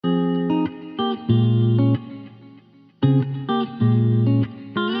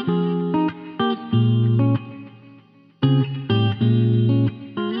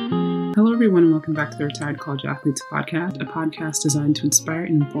back to the Retired College Athletes podcast, a podcast designed to inspire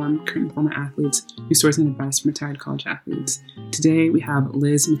and inform current and former athletes resourcing advice from retired college athletes. Today, we have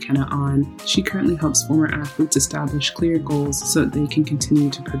Liz McKenna on. She currently helps former athletes establish clear goals so that they can continue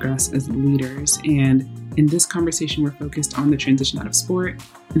to progress as leaders. And in this conversation, we're focused on the transition out of sport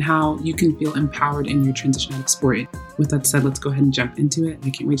and how you can feel empowered in your transition out of sport. With that said, let's go ahead and jump into it. I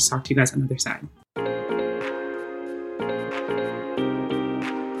can't wait to talk to you guys on the other side.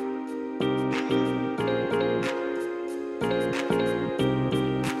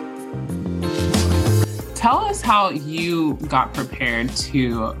 Tell us how you got prepared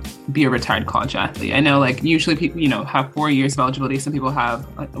to be a retired college athlete. I know usually people, have 4 years of eligibility. Some people have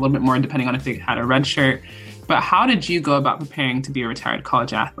a little bit more depending on if they had a red shirt. But how did you go about preparing to be a retired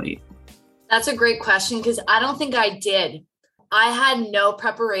college athlete? That's a great question because I don't think I did. I had no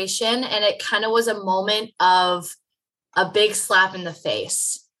preparation and it kind of was a moment of a big slap in the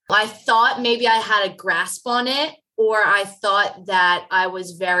face. I thought maybe I had a grasp on it, or I thought that I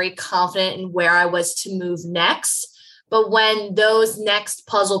was very confident in where I was to move next. But when those next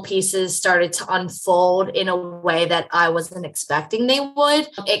puzzle pieces started to unfold in a way that I wasn't expecting they would,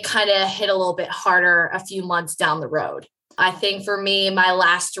 it kind of hit a little bit harder a few months down the road. I think for me, my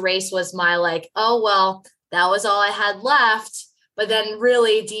last race was my that was all I had left. But then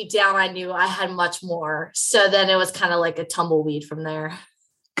really deep down, I knew I had much more. So then it was kind of like a tumbleweed from there.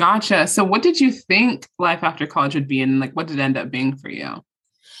 Gotcha. So what did you think life after college would be, and what did it end up being for you?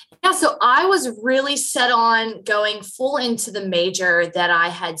 Yeah, so I was really set on going full into the major that I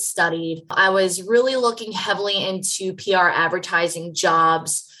had studied. I was really looking heavily into PR advertising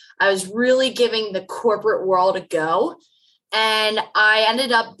jobs. I was really giving the corporate world a go. And I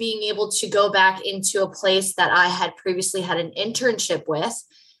ended up being able to go back into a place that I had previously had an internship with.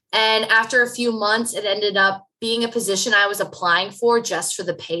 And after a few months, it ended up being a position I was applying for just for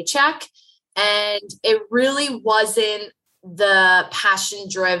the paycheck. And it really wasn't the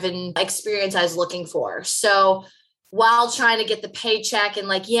passion-driven experience I was looking for. So while trying to get the paycheck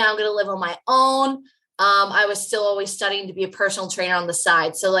and I'm going to live on my own, I was still always studying to be a personal trainer on the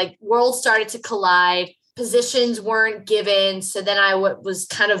side. So worlds started to collide. Positions weren't given. So then I was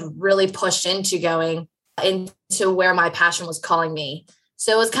kind of really pushed into going into where my passion was calling me.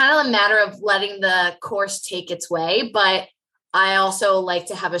 So it was kind of a matter of letting the course take its way, but I also like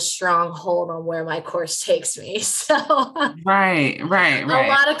to have a strong hold on where my course takes me. So right. A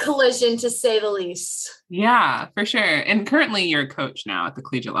lot of collision, to say the least. Yeah, for sure. And currently you're a coach now at the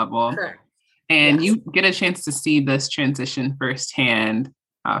collegiate level. Correct. And you get a chance to see this transition firsthand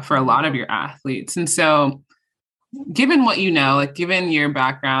for a lot of your athletes. And so given what you know, given your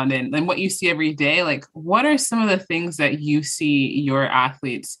background and what you see every day, what are some of the things that you see your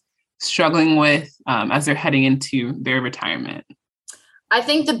athletes struggling with as they're heading into their retirement? I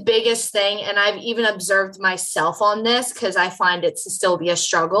think the biggest thing, and I've even observed myself on this because I find it to still be a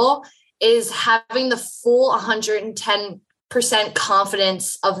struggle, is having the full 110%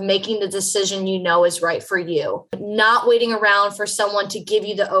 confidence of making the decision is right for you. Not waiting around for someone to give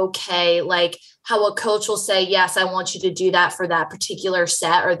you the okay, how a coach will say, yes, I want you to do that for that particular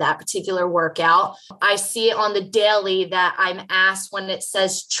set or that particular workout. I see it on the daily that I'm asked when it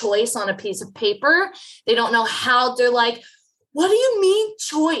says choice on a piece of paper. They don't know how. They're like, what do you mean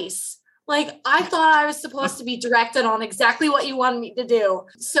choice? I thought I was supposed to be directed on exactly what you wanted me to do.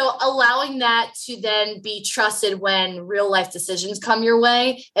 So allowing that to then be trusted when real life decisions come your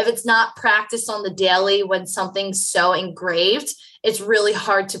way. If it's not practiced on the daily, when something's so engraved, it's really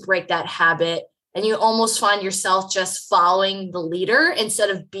hard to break that habit. And you almost find yourself just following the leader instead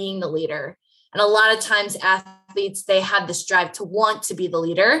of being the leader. And a lot of times athletes, they have this drive to want to be the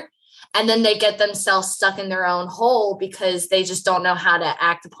leader. And then they get themselves stuck in their own hole because they just don't know how to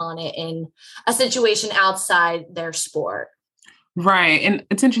act upon it in a situation outside their sport. Right. And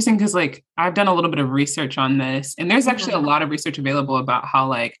it's interesting because I've done a little bit of research on this, and there's actually a lot of research available about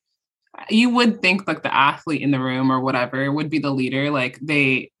how you would think the athlete in the room or whatever would be the leader.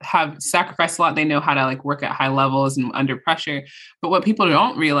 They have sacrificed a lot. They know how to work at high levels and under pressure. But what people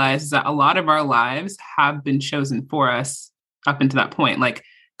don't realize is that a lot of our lives have been chosen for us up until that point.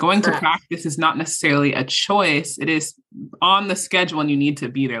 Going to practice is not necessarily a choice. It is on the schedule and you need to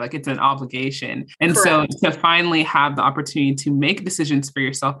be there. It's an obligation. And so to finally have the opportunity to make decisions for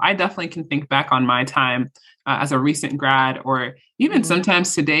yourself, I definitely can think back on my time as a recent grad, or even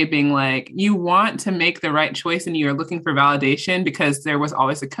sometimes today being you want to make the right choice and you're looking for validation because there was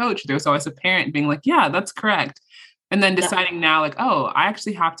always a coach, there was always a parent being yeah, that's correct. And then deciding now I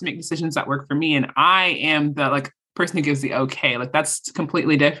actually have to make decisions that work for me. And I am the person who gives the okay. That's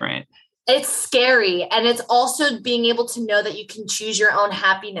completely different. It's scary. And it's also being able to know that you can choose your own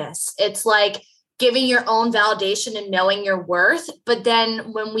happiness. It's giving your own validation and knowing your worth. But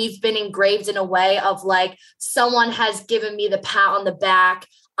then when we've been engraved in a way of like, someone has given me the pat on the back,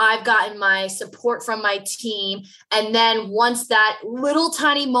 I've gotten my support from my team. And then once that little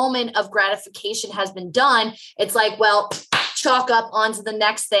tiny moment of gratification has been done, it's like, well, chalk up onto the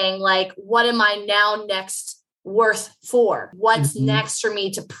next thing. Like, what am I now next worth for? What's next for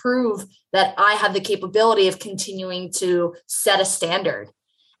me to prove that I have the capability of continuing to set a standard?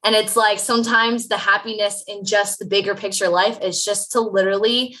 And it's like, sometimes the happiness in just the bigger picture life is just to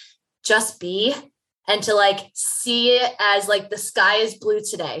literally just be, and to like see it as like the sky is blue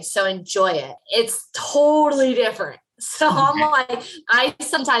today, so enjoy it. It's totally different. So I'm like, I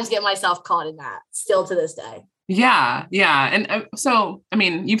sometimes get myself caught in that still to this day. Yeah. And so, I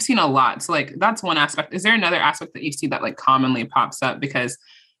mean, you've seen a lot. So like, that's one aspect. Is there another aspect that you see that like commonly pops up? Because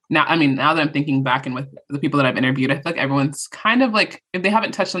now that I'm thinking back and with the people that I've interviewed, I feel like everyone's kind of like, if they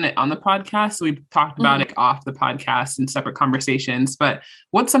haven't touched on it on the podcast, so we've talked about it off the podcast in separate conversations, but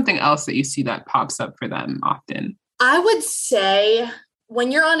what's something else that you see that pops up for them often? I would say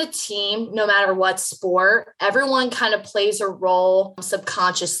when you're on a team, no matter what sport, everyone kind of plays a role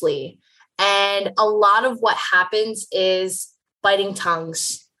subconsciously. And a lot of what happens is biting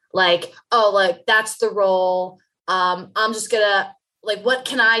tongues. Like, oh, like that's the role. I'm just gonna, like, what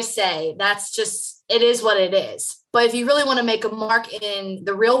can I say? That's just, it is what it is. But if you really want to make a mark in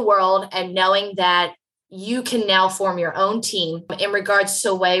the real world and knowing that you can now form your own team in regards to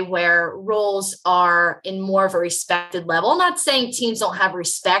a way where roles are in more of a respected level. I'm not saying teams don't have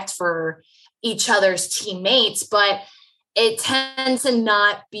respect for each other's teammates, but it tends to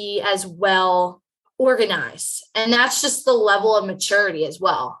not be as well organized. And that's just the level of maturity as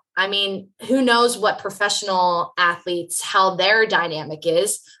well. I mean, who knows what professional athletes, how their dynamic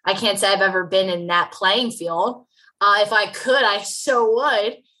is. I can't say I've ever been in that playing field. If I could, I so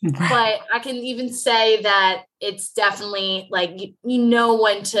would. But I can even say that it's definitely like, you know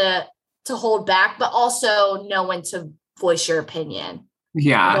when to hold back, but also know when to voice your opinion.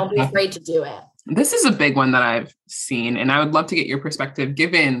 Yeah. Don't be afraid to do it. This is a big one that I've seen, and I would love to get your perspective,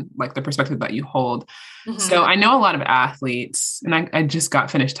 given like the perspective that you hold. So I know a lot of athletes, and I just got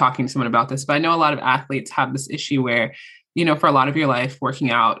finished talking to someone about this, but I know a lot of athletes have this issue where, you know, for a lot of your life,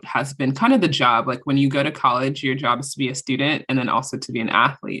 working out has been kind of the job. Like when you go to college, your job is to be a student and then also to be an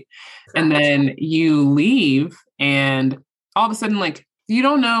athlete. Correct. And then you leave and all of a sudden, like, you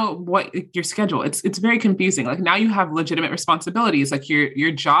don't know what your schedule, it's very confusing. Like now you have legitimate responsibilities. Like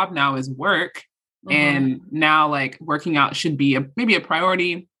your job now is work. And now like working out should be maybe a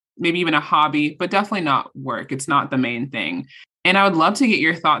priority, maybe even a hobby, but definitely not work. It's not the main thing. And I would love to get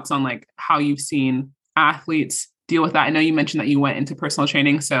your thoughts on like how you've seen athletes deal with that. I know you mentioned that you went into personal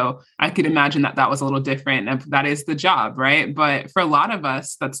training, so I could imagine that was a little different. And that is the job, right? But for a lot of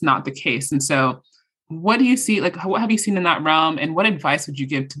us, that's not the case. And so what do you see? Like, what have you seen in that realm? And what advice would you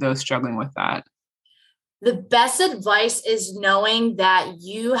give to those struggling with that? The best advice is knowing that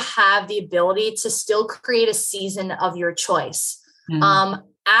you have the ability to still create a season of your choice.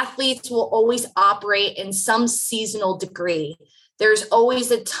 Athletes will always operate in some seasonal degree. There's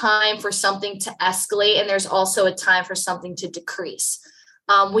always a time for something to escalate, and there's also a time for something to decrease.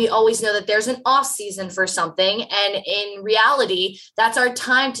 We always know that there's an off season for something. And in reality, that's our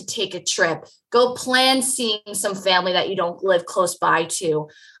time to take a trip, go plan seeing some family that you don't live close by to.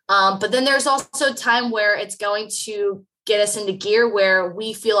 But then there's also a time where it's going to get us into gear where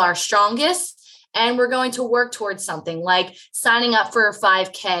we feel our strongest, and we're going to work towards something like signing up for a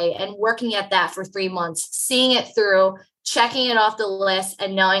 5K and working at that for 3 months, seeing it through, checking it off the list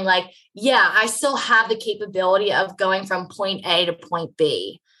and knowing like, yeah, I still have the capability of going from point A to point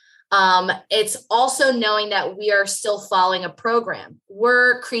B. It's also knowing that we are still following a program.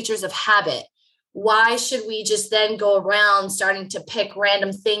 We're creatures of habit. Why should we just then go around starting to pick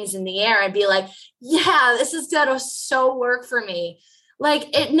random things in the air and be like, yeah, this is going to so work for me? Like,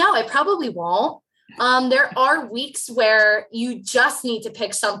 it probably won't. There are weeks where you just need to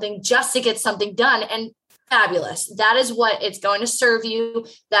pick something just to get something done. And fabulous. That is what it's going to serve you.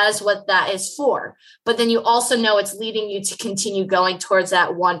 That is what that is for. But then you also know it's leading you to continue going towards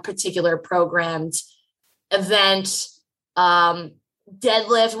that one particular programmed event,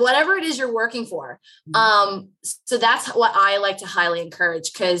 deadlift, whatever it is you're working for. So that's what I like to highly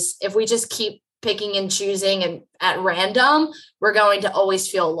encourage, because if we just keep picking and choosing and at random, we're going to always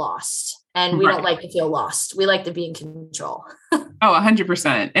feel lost. And we don't like to feel lost. We like to be in control.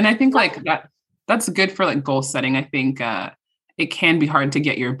 100%. And I think like that's good for like goal setting. I think it can be hard to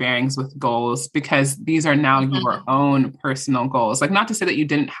get your bearings with goals because these are now your own personal goals. Like, not to say that you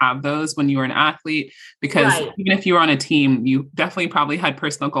didn't have those when you were an athlete, because even if you were on a team, you definitely probably had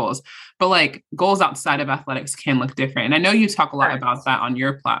personal goals, but like goals outside of athletics can look different. And I know you talk a lot about that on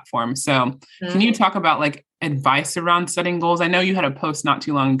your platform. So can you talk about like advice around setting goals? I know you had a post not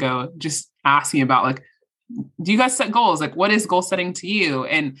too long ago just asking about like, do you guys set goals? Like, what is goal setting to you?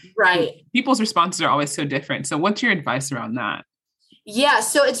 And people's responses are always so different. So what's your advice around that? Yeah.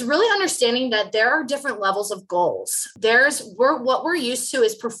 So it's really understanding that there are different levels of goals. What we're used to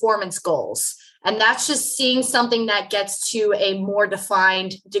is performance goals. And that's just seeing something that gets to a more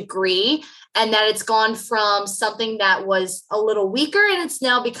defined degree, and that it's gone from something that was a little weaker and it's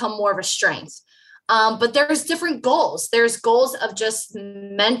now become more of a strength. But there's different goals. There's goals of just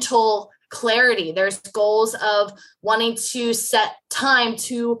mental clarity. There's goals of wanting to set time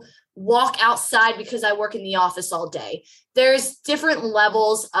to walk outside because I work in the office all day. There's different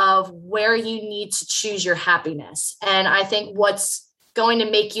levels of where you need to choose your happiness. And I think what's going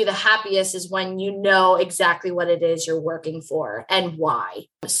to make you the happiest is when you know exactly what it is you're working for and why.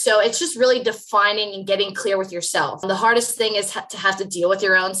 So it's just really defining and getting clear with yourself. The hardest thing is to have to deal with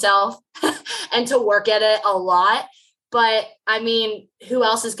your own self and to work at it a lot. But I mean, who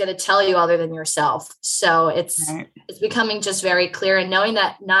else is going to tell you other than yourself? So it's becoming just very clear, and knowing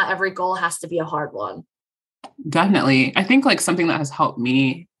that not every goal has to be a hard one. Definitely. I think like something that has helped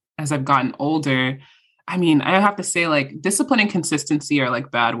me as I've gotten older, I mean, I have to say like discipline and consistency are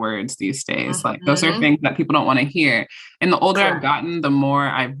like bad words these days. Like those are things that people don't want to hear. And the older I've gotten, the more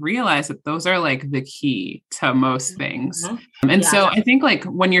I've realized that those are like the key to most things. And so I think like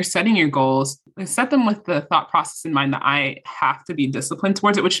when you're setting your goals, set them with the thought process in mind that I have to be disciplined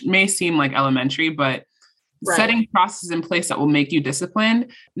towards it, which may seem like elementary, but setting processes in place that will make you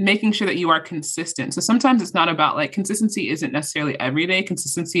disciplined, making sure that you are consistent. So sometimes it's not about like consistency isn't necessarily every day.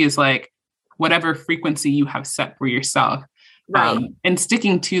 Consistency is like whatever frequency you have set for yourself. And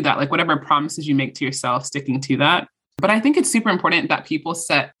sticking to that, like whatever promises you make to yourself, sticking to that. But I think it's super important that people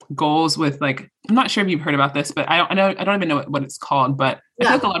set goals with like, I'm not sure if you've heard about this, but I don't even know what it's called, but I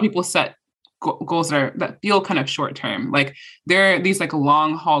feel like a lot of people set goals that feel kind of short term. Like there are these like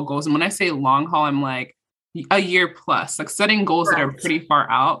long haul goals. And when I say long haul, I'm like a year plus, like setting goals that are pretty far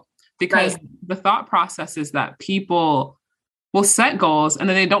out, because the thought process is that people will set goals and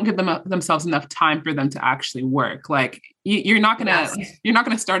then they don't give themselves enough time for them to actually work. Like you're not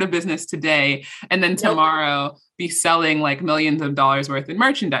gonna start a business today and then tomorrow be selling like millions of dollars worth in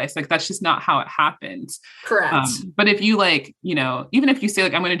merchandise. Like that's just not how it happens. Correct. But if you like, you know, even if you say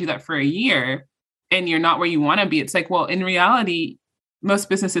like, I'm going to do that for a year and you're not where you want to be, it's like, well, in reality, most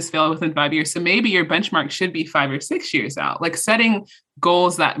businesses fail within 5 years. So maybe your benchmark should be 5 or 6 years out, like setting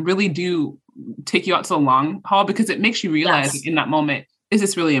goals that really do take you out to the long haul, because it makes you realize in that moment, is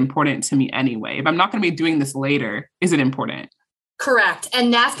this really important to me anyway? If I'm not going to be doing this later, is it important? Correct.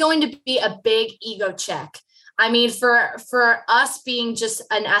 And that's going to be a big ego check. I mean, for us being just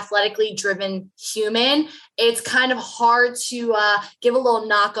an athletically driven human, it's kind of hard to give a little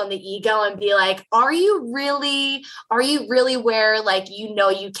knock on the ego and be like, are you really where like, you know,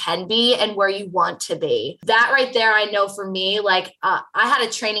 you can be and where you want to be? That right there, I know for me, like I had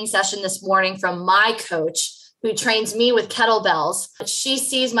a training session this morning from my coach who trains me with kettlebells. She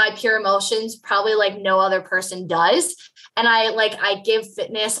sees my pure emotions probably like no other person does. And I give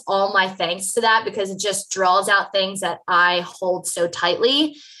fitness all my thanks to that, because it just draws out things that I hold so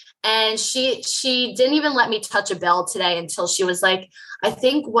tightly. And she didn't even let me touch a bell today until she was like, I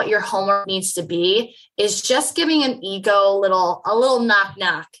think what your homework needs to be is just giving an ego a little knock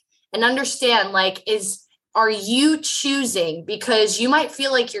knock, and understand like, are you choosing? Because you might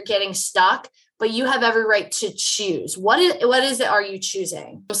feel like you're getting stuck, but you have every right to choose. What is it are you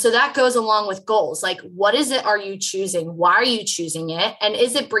choosing? So that goes along with goals. Like, what is it are you choosing? Why are you choosing it? And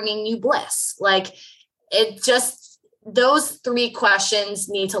is it bringing you bliss? Like, it just, those three questions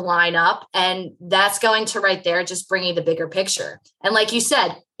need to line up. And that's going to right there just bring you the bigger picture. And like you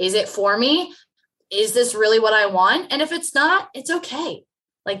said, is it for me? Is this really what I want? And if it's not, it's okay.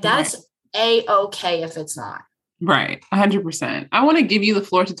 Like that's A-okay if it's not. Right. 100%. I want to give you the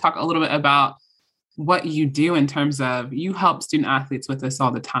floor to talk a little bit about what you do in terms of, you help student athletes with this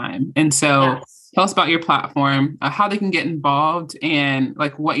all the time. And so tell us about your platform, how they can get involved, and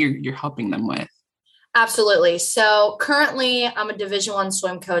like what you're helping them with. Absolutely. So currently I'm a Division I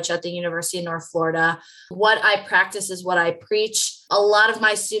swim coach at the University of North Florida. What I practice is what I preach. A lot of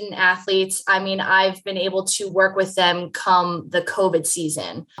my student athletes, I mean, I've been able to work with them come the COVID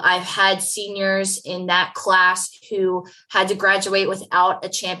season. I've had seniors in that class who had to graduate without a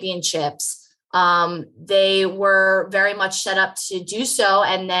championships. They were very much set up to do so.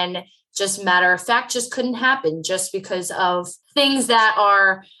 And then just matter of fact, just couldn't happen just because of things that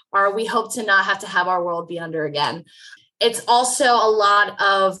are we hope to not have to have our world be under again. It's also a lot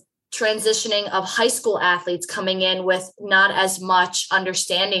of transitioning of high school athletes coming in with not as much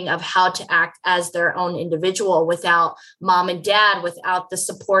understanding of how to act as their own individual without mom and dad, without the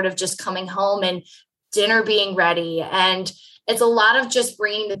support of just coming home and dinner being ready. And it's a lot of just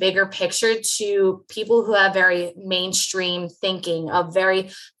bringing the bigger picture to people who have very mainstream thinking, of very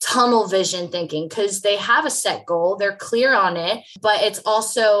tunnel vision thinking, because they have a set goal, they're clear on it, but it's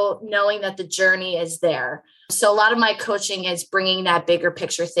also knowing that the journey is there. So a lot of my coaching is bringing that bigger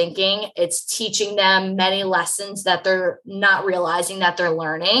picture thinking. It's teaching them many lessons that they're not realizing that they're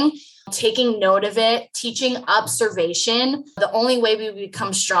learning, taking note of it, teaching observation. The only way we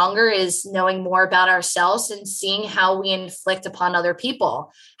become stronger is knowing more about ourselves and seeing how we inflict upon other people.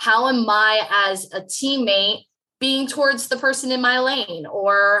 How am I as a teammate being towards the person in my lane,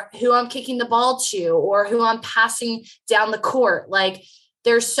 or who I'm kicking the ball to, or who I'm passing down the court? Like,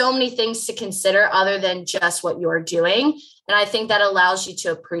 there's so many things to consider other than just what you're doing. And I think that allows you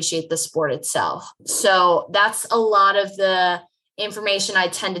to appreciate the sport itself. So that's a lot of the information I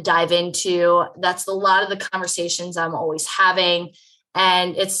tend to dive into. That's a lot of the conversations I'm always having.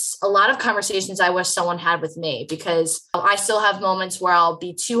 And it's a lot of conversations I wish someone had with me, because I still have moments where I'll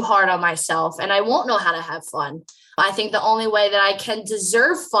be too hard on myself and I won't know how to have fun. I think the only way that I can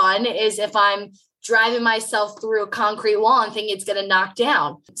deserve fun is if I'm driving myself through a concrete wall and think it's going to knock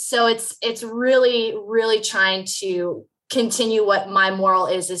down. So it's really, really trying to continue what my moral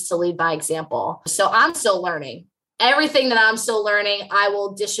is to lead by example. So I'm still learning. Everything that I'm still learning, I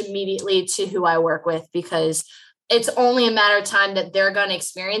will dish immediately to who I work with, because it's only a matter of time that they're going to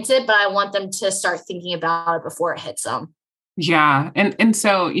experience it, but I want them to start thinking about it before it hits them. Yeah. And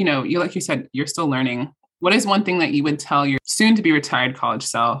so, you like you said, you're still learning. What is one thing that you would tell your soon to be retired college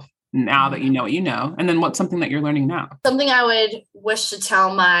self now that you know what you know? And then what's something that you're learning now? Something I would wish to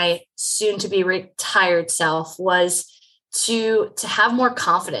tell my soon to be retired self was to have more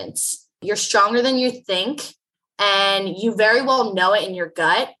confidence. You're stronger than you think, and you very well know it in your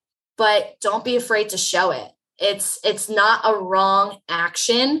gut, but don't be afraid to show it. It's not a wrong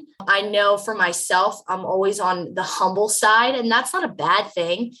action. I know for myself, I'm always on the humble side, and that's not a bad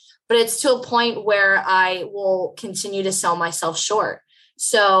thing, but it's to a point where I will continue to sell myself short.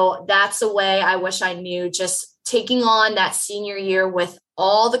 So that's a way I wish I knew, just taking on that senior year with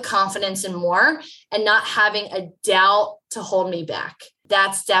all the confidence and more, and not having a doubt to hold me back.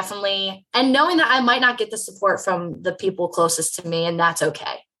 That's definitely, and knowing that I might not get the support from the people closest to me, and that's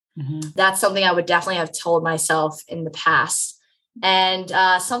okay. Mm-hmm. That's something I would definitely have told myself in the past. And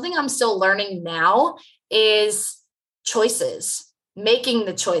something I'm still learning now is choices, making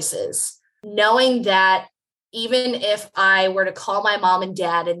the choices, knowing that even if I were to call my mom and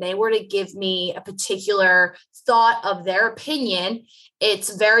dad and they were to give me a particular thought of their opinion,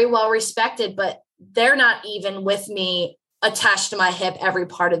 it's very well respected, but they're not even with me attached to my hip every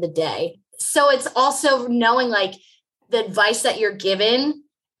part of the day. So it's also knowing like the advice that you're given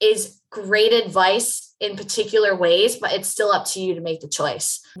is great advice in particular ways, but it's still up to you to make the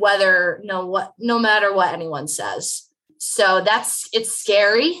choice, no matter what anyone says. So it's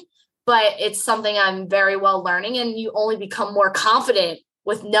scary, but it's something I'm very well learning, and you only become more confident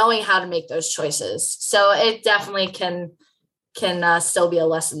with knowing how to make those choices. So it definitely can still be a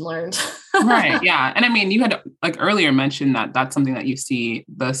lesson learned. Right. Yeah. And I mean, you had like earlier mentioned that that's something that you see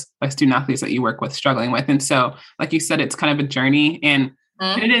the student athletes that you work with struggling with. And so, like you said, it's kind of a journey, and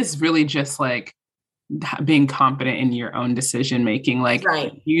it is really just like being confident in your own decision making. Like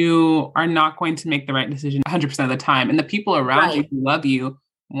right. You are not going to make the right decision 100% of the time. And the people around you who love you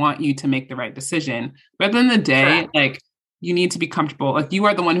want you to make the right decision. But at the end of the day, like you need to be comfortable. Like you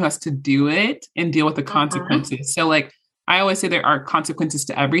are the one who has to do it and deal with the consequences. So like, I always say there are consequences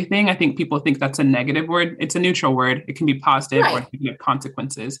to everything. I think people think that's a negative word. It's a neutral word. It can be positive or it can have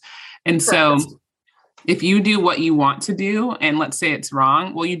consequences. And so if you do what you want to do, and let's say it's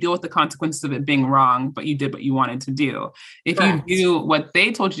wrong, well, you deal with the consequences of it being wrong, but you did what you wanted to do. If you do what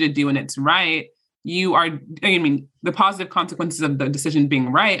they told you to do and it's right, the positive consequences of the decision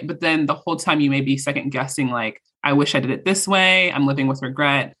being right, but then the whole time you may be second guessing, like, I wish I did it this way. I'm living with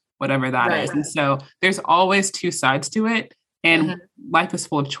regret, whatever that is. And so there's always two sides to it, and life is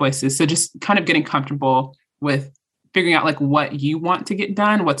full of choices. So just kind of getting comfortable with figuring out like what you want to get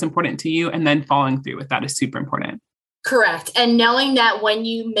done, what's important to you, and then following through with that is super important. Correct. And knowing that when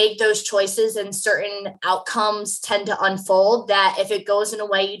you make those choices and certain outcomes tend to unfold, that if it goes in a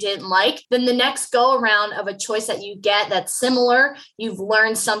way you didn't like, then the next go around of a choice that you get that's similar, you've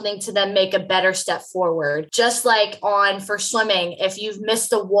learned something to then make a better step forward. Just like for swimming, if you've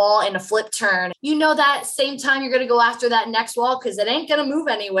missed a wall in a flip turn, you know that same time you're going to go after that next wall because it ain't going to move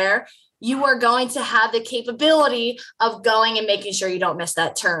anywhere. You are going to have the capability of going and making sure you don't miss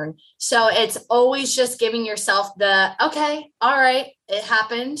that turn. So it's always just giving yourself okay, all right, it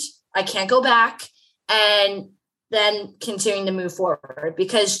happened. I can't go back. And then continuing to move forward,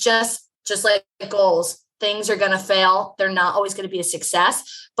 because just like goals, things are going to fail. They're not always going to be a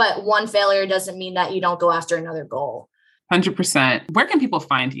success, but one failure doesn't mean that you don't go after another goal. 100%. Where can people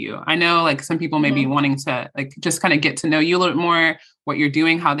find you? I know like some people may be wanting to like just kind of get to know you a little bit more, what you're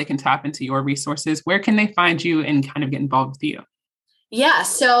doing, how they can tap into your resources. Where can they find you and kind of get involved with you? Yeah.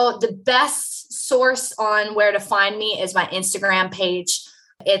 So the best source on where to find me is my Instagram page.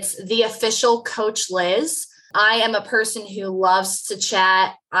 It's The Official Coach Liz. I am a person who loves to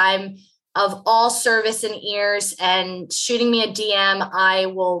chat. I'm of all service and ears, and shooting me a DM, I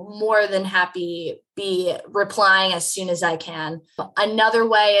will more than happy be replying as soon as I can. Another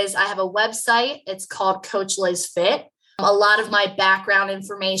way is I have a website. It's called Coach Liz Fit. A lot of my background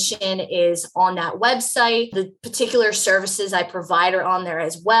information is on that website. The particular services I provide are on there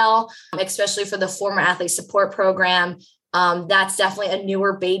as well, especially for the Former Athlete Support Program. That's definitely a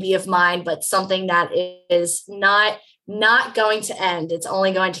newer baby of mine, but something that is not going to end. It's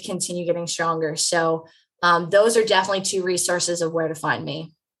only going to continue getting stronger. So those are definitely two resources of where to find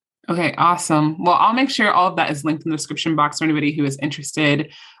me. Okay, awesome. Well, I'll make sure all of that is linked in the description box for anybody who is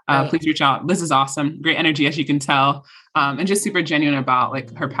interested. Please reach out. This is awesome. Great energy, as you can tell, and just super genuine about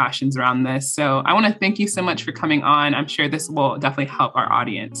like her passions around this. So I want to thank you so much for coming on. I'm sure this will definitely help our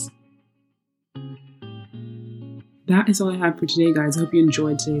audience. That is all I have for today, guys. I hope you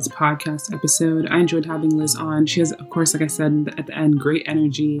enjoyed today's podcast episode. I enjoyed having Liz on. She has, of course, like I said at the end, great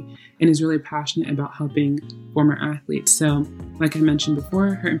energy and is really passionate about helping former athletes. So, like I mentioned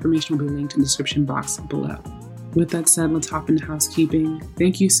before, her information will be linked in the description box below. With that said, let's hop into housekeeping.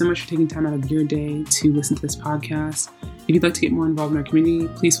 Thank you so much for taking time out of your day to listen to this podcast. If you'd like to get more involved in our community,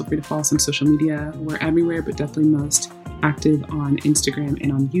 please feel free to follow us on social media. We're everywhere, but definitely most active on Instagram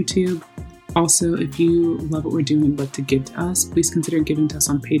and on YouTube. Also, if you love what we're doing and would like to give to us, please consider giving to us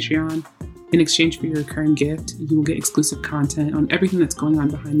on Patreon. In exchange for your recurring gift, you will get exclusive content on everything that's going on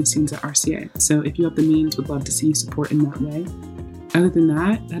behind the scenes at RCA. So if you have the means, would love to see you support in that way. Other than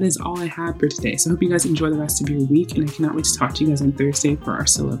that, that is all I have for today. So I hope you guys enjoy the rest of your week, and I cannot wait to talk to you guys on Thursday for our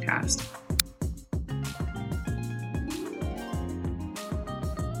solo cast.